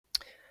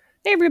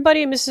Hey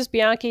everybody, Mrs.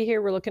 Bianchi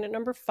here. We're looking at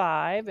number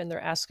 5, and they're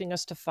asking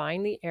us to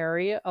find the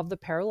area of the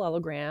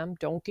parallelogram.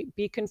 Don't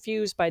be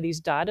confused by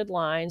these dotted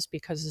lines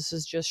because this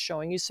is just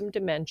showing you some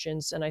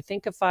dimensions. And I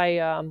think if I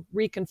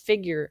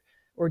reconfigure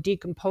or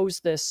decompose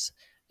this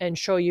and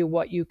show you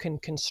what you can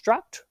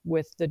construct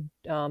with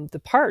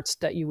the parts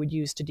that you would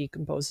use to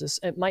decompose this,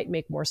 it might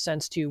make more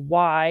sense to you.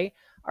 Why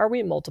are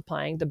we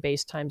multiplying the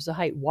base times the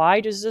height? Why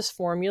does this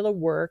formula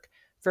work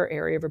for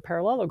area of a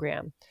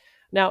parallelogram?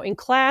 Now, in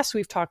class,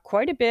 we've talked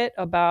quite a bit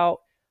about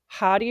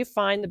how do you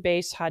find the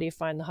base, how do you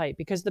find the height?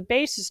 Because the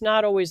base is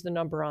not always the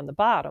number on the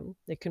bottom.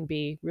 It can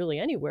be really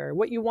anywhere.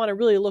 What you want to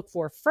really look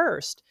for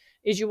first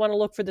is you want to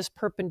look for this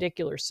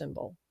perpendicular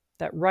symbol,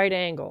 that right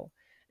angle.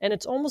 And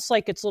it's almost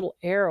like it's little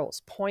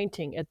arrows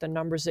pointing at the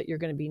numbers that you're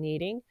going to be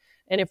needing.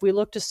 And if we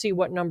look to see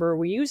what number are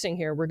we using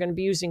here, we're going to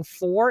be using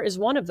 4 as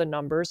one of the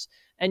numbers,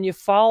 and you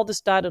follow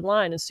this dotted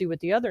line and see what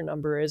the other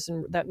number is,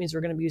 and that means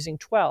we're going to be using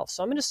 12.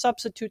 So I'm going to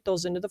substitute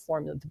those into the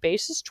formula. The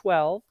base is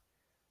 12,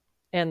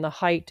 and the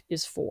height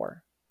is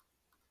 4.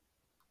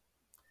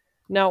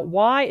 Now,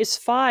 why is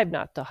 5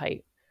 not the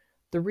height?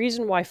 The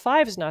reason why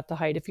 5 is not the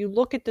height, if you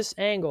look at this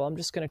angle, I'm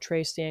just going to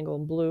trace the angle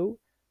in blue,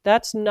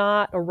 that's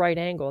not a right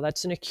angle,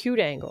 that's an acute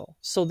angle.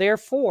 So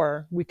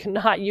therefore, we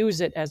cannot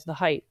use it as the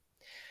height.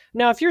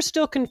 Now, if you're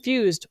still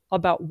confused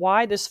about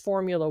why this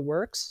formula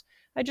works,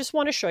 I just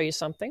want to show you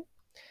something.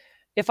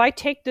 If I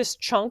take this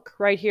chunk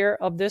right here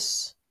of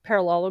this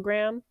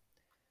parallelogram,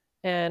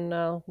 and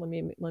let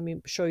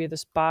me show you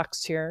this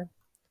box here.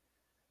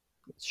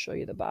 Let's show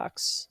you the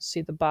box.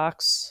 See the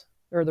box,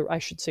 or I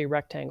should say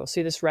rectangle.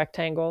 See this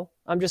rectangle?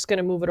 I'm just going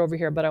to move it over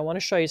here, but I want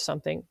to show you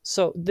something.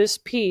 So this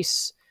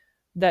piece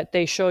that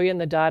they show you in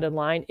the dotted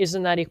line,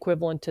 isn't that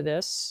equivalent to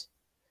this?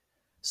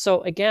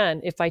 So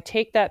again, if I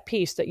take that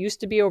piece that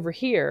used to be over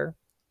here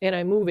and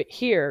I move it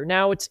here,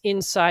 now it's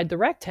inside the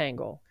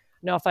rectangle.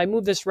 Now, if I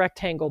move this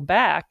rectangle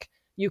back,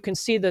 you can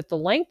see that the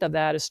length of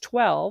that is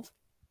 12.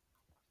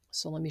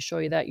 So let me show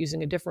you that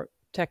using a different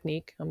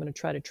technique. I'm going to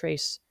try to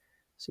trace,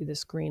 see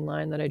this green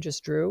line that I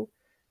just drew.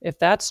 If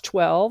that's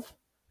 12,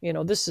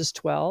 this is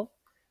 12,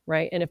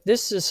 right? And if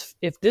this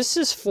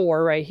is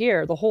 4 right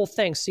here, the whole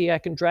thing, see, I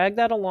can drag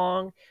that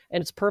along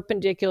and it's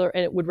perpendicular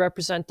and it would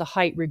represent the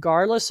height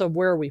regardless of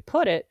where we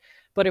put it.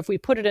 But if we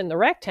put it in the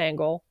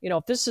rectangle,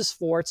 if this is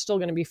 4, it's still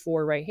going to be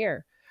 4 right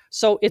here.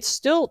 So it's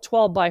still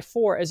 12 by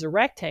 4 as a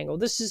rectangle.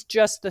 This is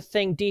just the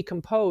thing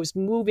decomposed,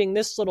 moving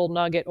this little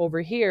nugget over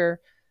here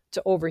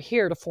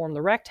to form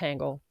the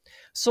rectangle.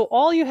 So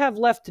all you have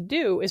left to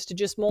do is to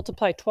just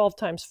multiply 12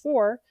 times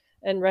 4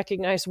 and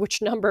recognize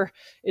which number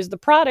is the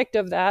product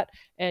of that,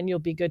 and you'll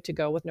be good to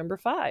go with number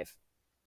 5.